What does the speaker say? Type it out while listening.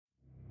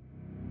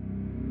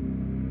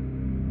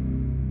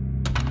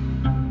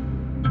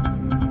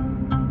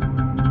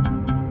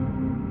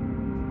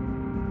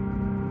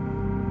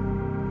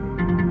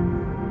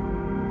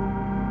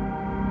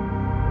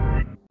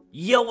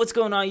Yo, what's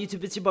going on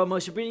YouTube? It's your boy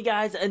Motion, bringing you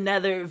guys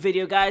another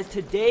video. Guys,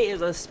 today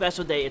is a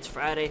special day. It's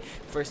Friday,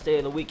 first day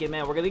of the weekend,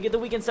 man. We're gonna get the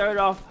weekend started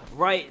off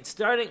right.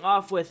 Starting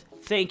off with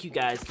thank you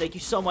guys. Thank you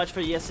so much for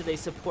yesterday's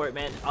support,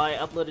 man. I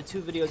uploaded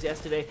 2 videos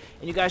yesterday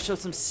and you guys showed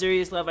some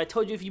serious love. I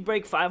told you if you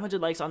break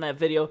 500 likes on that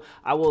video,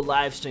 I will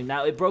live stream.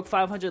 Now it broke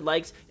 500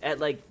 likes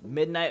at like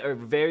midnight or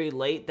very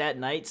late that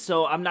night,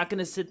 so I'm not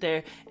gonna sit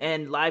there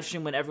and live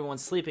stream when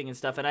everyone's sleeping and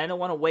stuff, and I don't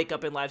want to wake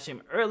up and live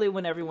stream early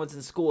when everyone's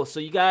in school. So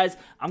you guys,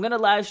 I'm gonna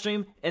live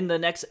stream in the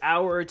next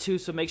hour or two,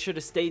 so make sure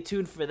to stay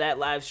tuned for that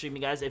live stream,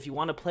 you guys. If you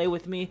want to play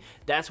with me,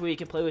 that's where you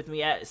can play with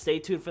me at. Stay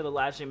tuned for the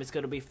live stream. It's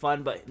gonna be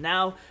fun. But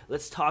now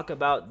let's talk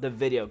about the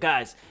video,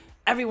 guys.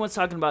 Everyone's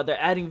talking about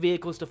they're adding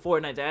vehicles to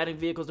Fortnite. They're adding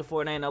vehicles to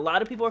Fortnite, and a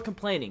lot of people are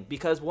complaining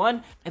because,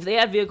 one, if they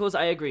add vehicles,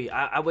 I agree.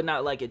 I would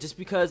not like it just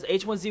because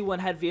H1Z1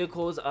 had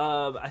vehicles.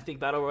 I think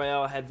Battle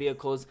Royale had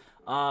vehicles.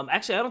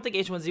 Actually, I don't think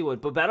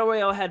H1Z1, but Battle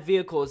Royale had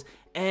vehicles,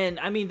 and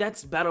I mean,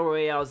 that's Battle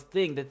Royale's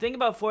thing. The thing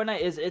about Fortnite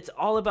is it's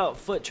all about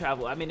foot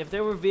travel. I mean, if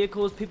there were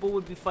vehicles, people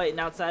would be fighting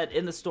outside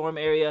in the storm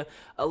area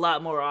a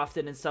lot more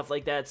often and stuff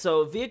like that.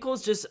 So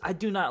vehicles, just, I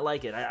do not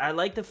like it. I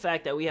like the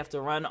fact that we have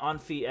to run on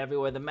feet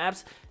everywhere. The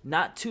map's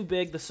not too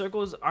big. The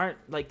circles aren't,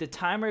 like, the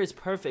timer is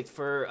perfect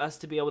for us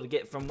to be able to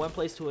get from one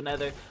place to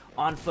another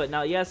on foot.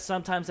 Now, yes,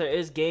 sometimes there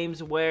is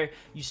games where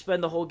you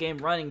spend the whole game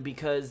running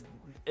because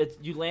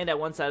you land at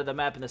one side of the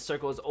map and the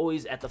circle is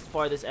always at the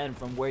farthest end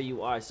from where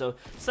you are. So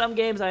some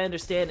games, I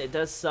understand it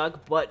does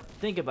suck, but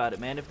think about it,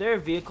 man. If there are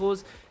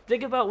vehicles,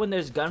 think about when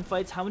there's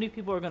gunfights, how many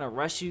people are going to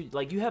rush you?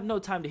 Like, you have no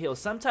time to heal.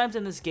 Sometimes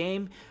in this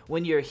game,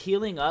 when you're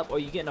healing up or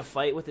you get in a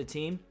fight with a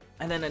team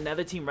and then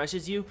another team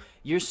rushes you,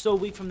 you're so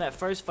weak from that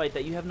first fight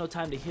that you have no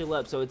time to heal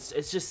up. So it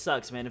just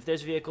sucks, man. If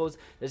there's vehicles,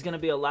 there's going to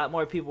be a lot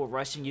more people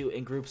rushing you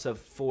in groups of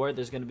 4.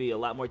 There's going to be a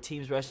lot more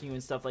teams rushing you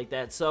and stuff like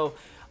that. So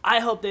I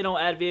hope they don't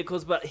add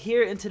vehicles, but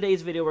here in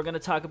today's video, we're going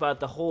to talk about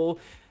the whole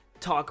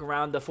talk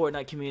around the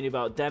Fortnite community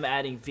about them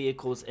adding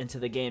vehicles into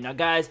the game. Now,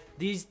 guys,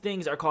 these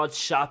things are called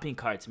shopping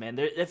carts, man.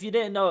 If you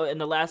didn't know, in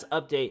the last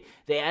update,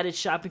 they added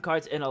shopping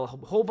carts in a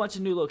whole bunch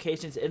of new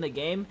locations in the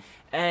game,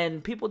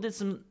 and people did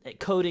some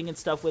coding and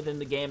stuff within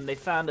the game. They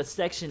found a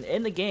section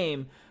in the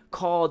game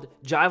called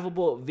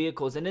drivable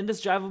vehicles, and in this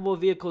drivable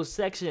vehicles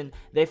section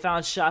they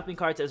found shopping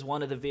carts as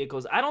one of the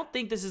vehicles. I don't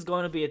think this is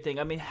going to be a thing.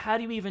 I mean, how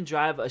do you even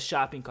drive a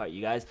shopping cart,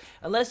 you guys?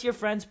 Unless your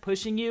friend's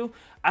pushing you,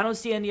 I don't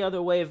see any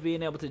other way of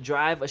being able to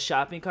drive a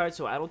shopping cart,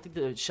 so I don't think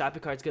the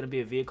shopping cart's going to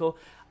be a vehicle.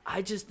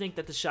 I just think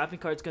that the shopping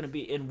cart's going to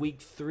be in week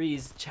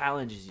 3's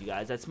challenges, you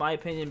guys. That's my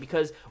opinion,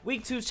 because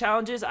week 2's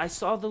challenges, I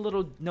saw the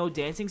little no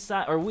dancing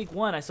sign, or week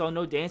 1 I saw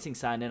no dancing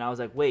sign, and I was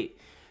like, wait,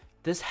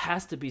 this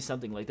has to be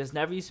something. Like, this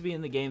never used to be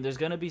in the game. There's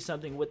gonna be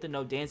something with the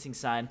no dancing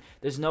sign.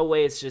 There's no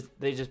way it's just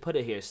they just put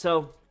it here.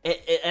 So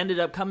it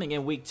ended up coming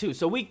in week 2.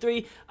 So week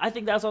 3, I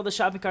think that's all the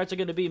shopping carts are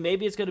gonna be.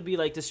 Maybe it's gonna be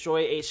like destroy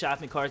 8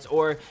 shopping carts,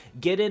 or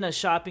get in a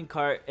shopping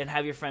cart and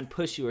have your friend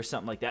push you or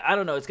something like that. I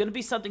don't know. It's gonna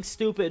be something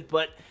stupid,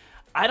 but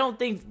I don't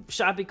think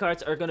shopping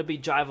carts are going to be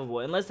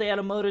drivable unless they add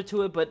a motor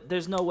to it, but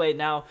there's no way.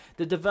 Now,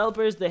 the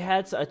developers, they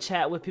had a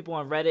chat with people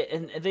on Reddit,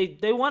 and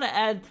they want to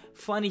add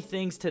funny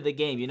things to the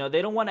game. You know,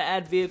 they don't want to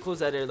add vehicles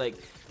that are like,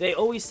 they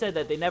always said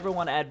that they never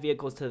want to add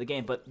vehicles to the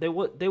game, but they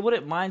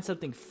wouldn't mind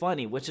something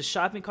funny, which a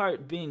shopping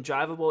cart being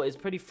drivable is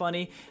pretty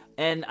funny.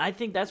 And I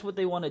think that's what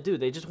they want to do.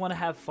 They just want to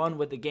have fun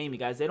with the game, you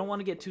guys. They don't want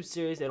to get too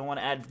serious. They don't want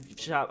to add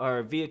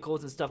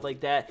vehicles and stuff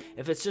like that.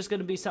 If it's just going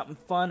to be something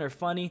fun or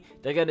funny,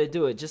 they're going to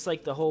do it. Just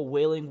like the whole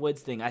Wailing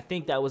Woods thing. I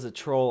think that was a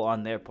troll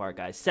on their part,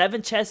 guys.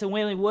 7 chests in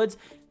Wailing Woods,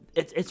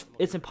 it's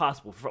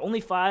impossible. For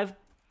only 5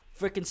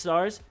 freaking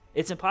stars,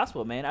 it's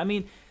impossible, man. I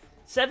mean,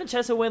 7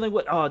 chests in Wailing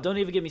Woods. Oh, don't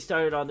even get me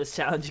started on this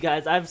challenge,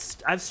 guys.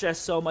 I've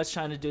stressed so much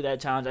trying to do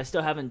that challenge. I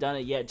still haven't done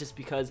it yet just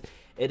because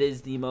it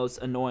is the most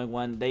annoying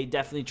one. They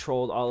definitely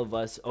trolled all of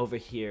us over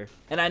here,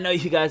 and I know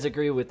you guys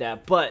agree with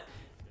that, but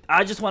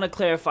I just want to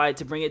clarify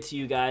to bring it to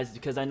you guys,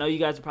 because I know you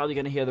guys are probably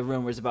going to hear the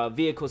rumors about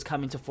vehicles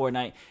coming to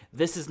Fortnite.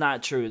 This is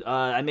not true.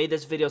 I made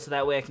this video so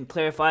that way I can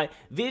clarify.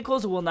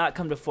 Vehicles will not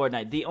come to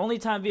Fortnite. The only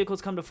time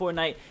vehicles come to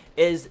Fortnite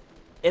is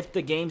if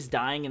the game's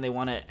dying and they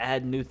want to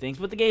add new things,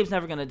 but the game's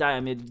never going to die. I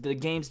mean, the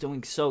game's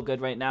doing so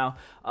good right now.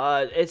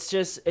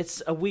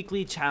 It's a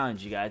weekly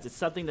challenge, you guys. It's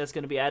something that's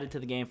going to be added to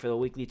the game for the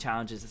weekly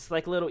challenges. It's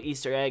like a little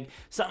Easter egg,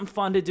 something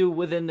fun to do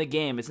within the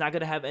game. It's not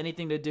going to have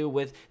anything to do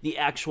with the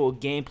actual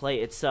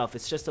gameplay itself.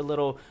 It's just a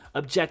little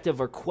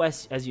objective or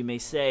quest, as you may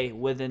say,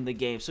 within the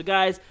game. So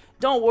guys,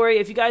 don't worry.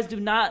 If you guys do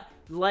not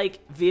like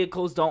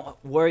vehicles, don't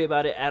worry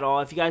about it at all.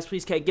 If you guys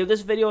please can give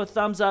this video a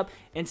thumbs up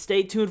and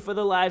stay tuned for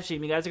the live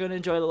stream. You guys are going to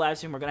enjoy the live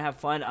stream. We're going to have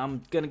fun.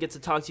 I'm going to get to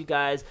talk to you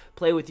guys,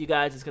 play with you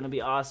guys. It's going to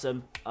be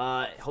awesome.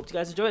 Hope you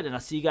guys enjoyed, and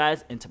I'll see you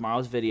guys in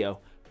tomorrow's video.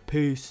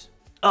 Peace.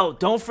 Oh,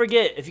 don't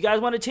forget, if you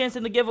guys want a chance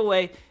in the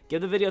giveaway,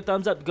 give the video a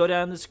thumbs up, go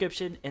down in the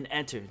description and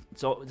enter.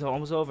 It's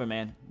almost over,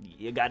 man.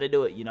 You got to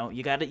do it, you know.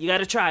 You got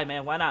to try,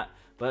 man. Why not?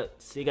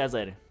 But see you guys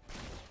later.